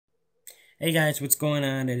Hey guys, what's going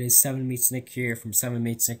on? It is 7MeetsNick here from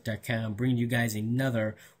 7MeetsNick.com, bringing you guys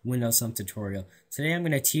another Windows Home tutorial. Today I'm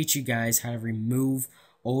going to teach you guys how to remove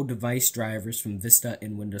old device drivers from Vista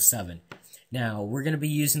in Windows 7. Now, we're going to be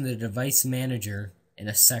using the device manager in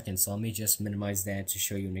a second, so let me just minimize that to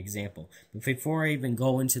show you an example. But before I even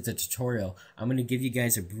go into the tutorial, I'm going to give you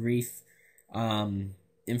guys a brief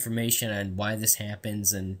information on why this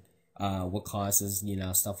happens and what causes,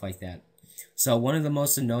 stuff like that. So one of the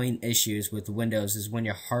most annoying issues with Windows is when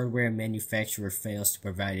your hardware manufacturer fails to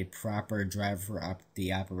provide a proper driver for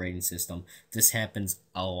the operating system. This happens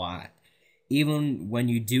a lot. Even when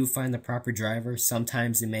you do find the proper driver,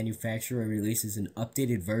 sometimes the manufacturer releases an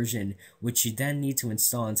updated version which you then need to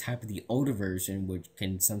install on top of the older version, which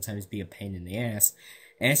can sometimes be a pain in the ass.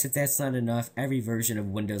 As if that's not enough, every version of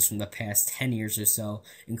Windows from the past 10 years or so,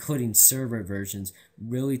 including server versions,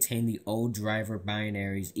 will retain the old driver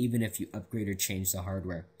binaries even if you upgrade or change the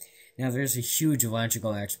hardware. Now, there's a huge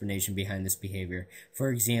logical explanation behind this behavior.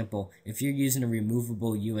 For example, if you're using a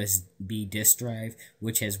removable USB disk drive,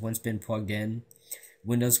 which has once been plugged in,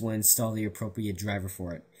 Windows will install the appropriate driver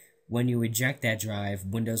for it. When you eject that drive,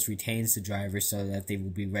 Windows retains the driver so that they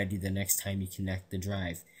will be ready the next time you connect the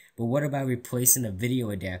drive. But what about replacing a video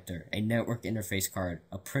adapter, a network interface card,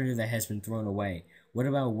 a printer that has been thrown away? What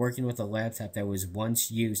about working with a laptop that was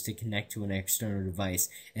once used to connect to an external device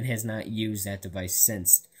and has not used that device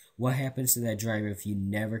since? What happens to that driver if you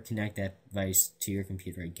never connect that device to your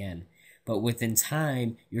computer again? But within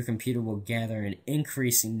time, your computer will gather an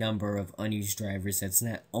increasing number of unused drivers that's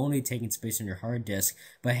not only taking space on your hard disk,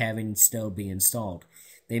 but having still be installed.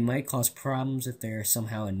 They might cause problems if they are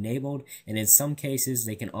somehow enabled, and in some cases,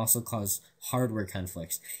 they can also cause hardware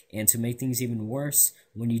conflicts. And to make things even worse,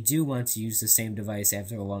 when you do want to use the same device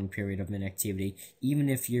after a long period of inactivity, even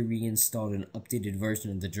if you reinstalled an updated version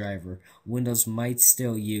of the driver, Windows might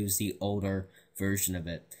still use the older version of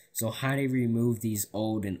it. So how do you remove these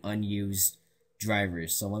old and unused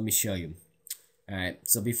drivers? So let me show you. Alright,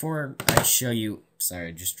 so before I show you, sorry,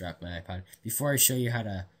 I just dropped my iPod. Before I show you how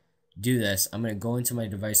to do this, I'm going to go into my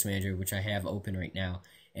device manager, which I have open right now,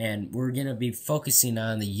 and we're going to be focusing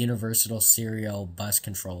on the universal serial bus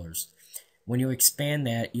controllers. When you expand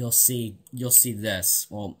that, you'll see this.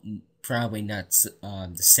 Well, probably not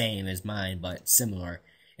the same as mine, but similar.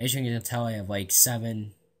 As you can tell, I have like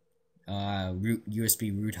 7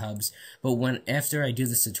 USB root hubs, but after I do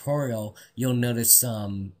this tutorial, you'll notice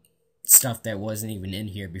some stuff that wasn't even in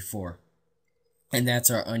here before, and that's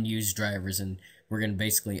our unused drivers, and we're going to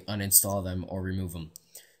basically uninstall them or remove them.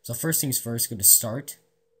 So first things first, go to Start,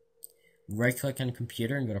 right click on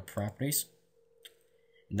Computer and go to Properties,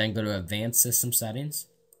 and then go to Advanced System Settings.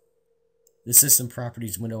 The System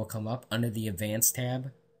Properties window will come up. Under the Advanced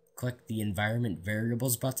tab, click the Environment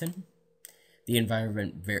Variables button. The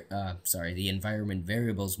Environment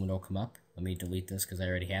Variables window will come up. Let me delete this because I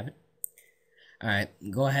already have it. Alright,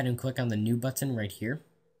 go ahead and click on the New button right here.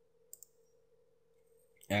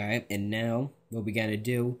 Alright, and now what we gotta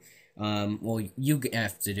do, well, you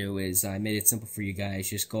have to do is, I made it simple for you guys,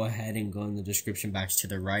 just go ahead and go in the description box to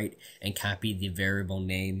the right and copy the variable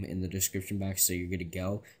name in the description box so you're good to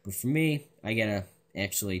go. But for me, I gotta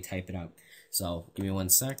actually type it out. So, give me one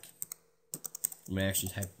sec. I'm gonna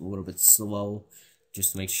actually type a little bit slow,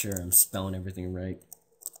 just to make sure I'm spelling everything right.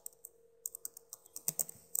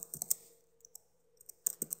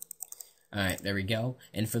 Alright, there we go.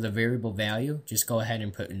 And for the variable value, just go ahead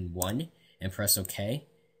and put in 1 and press OK.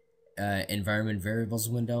 Environment Variables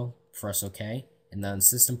window, press OK. And then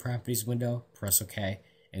System Properties window, press OK.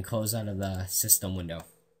 And close out of the System window.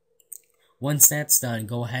 Once that's done,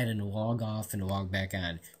 go ahead and log off and log back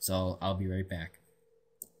on. So I'll be right back.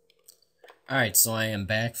 Alright, so I am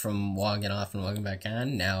back from logging off and logging back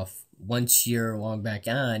on. Now, once you're logged back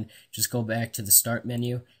on, just go back to the Start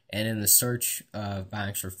menu, and in the search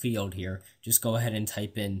box or field here, just go ahead and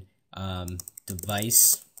type in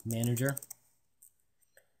Device Manager.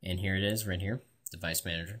 And here it is, right here, Device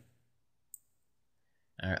Manager.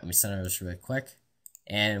 Alright, let me center this really quick.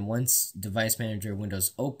 And once Device Manager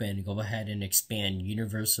window's open, go ahead and expand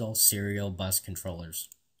Universal Serial Bus Controllers.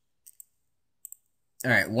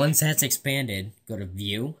 Alright, once that's expanded, go to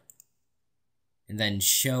View, and then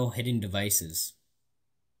Show Hidden Devices.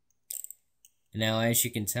 Now, as you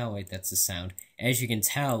can tell, wait, that's the sound. As you can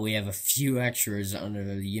tell, we have a few extras under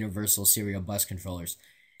the Universal Serial Bus Controllers.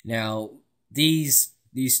 Now, these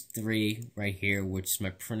 3 right here, which is my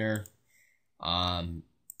printer,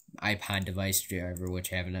 iPod device driver,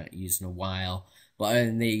 which I have not used in a while, but other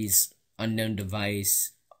than these, unknown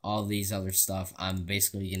device, all these other stuff, I'm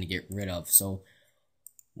basically going to get rid of. So,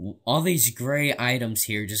 all these gray items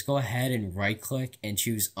here, just go ahead and right click and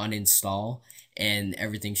choose uninstall, and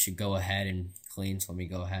everything should go ahead and clean. So let me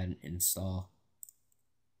go ahead and install.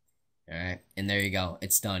 Alright, and there you go,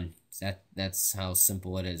 it's done. That's how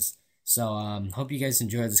simple it is. So hope you guys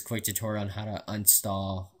enjoyed this quick tutorial on how to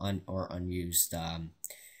install unused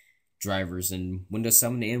drivers in Windows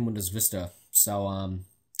 7 and Windows Vista. So I'm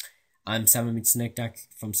from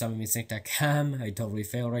 7meetsnick.com. I totally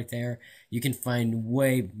failed right there. You can find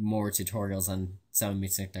way more tutorials on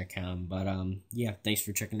 7meetsnick.com. But yeah, thanks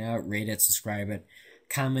for checking it out. Rate it, subscribe it,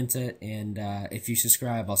 comment it, and if you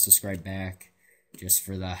subscribe, I'll subscribe back, just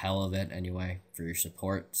for the hell of it anyway, for your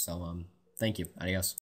support. So thank you. Adios.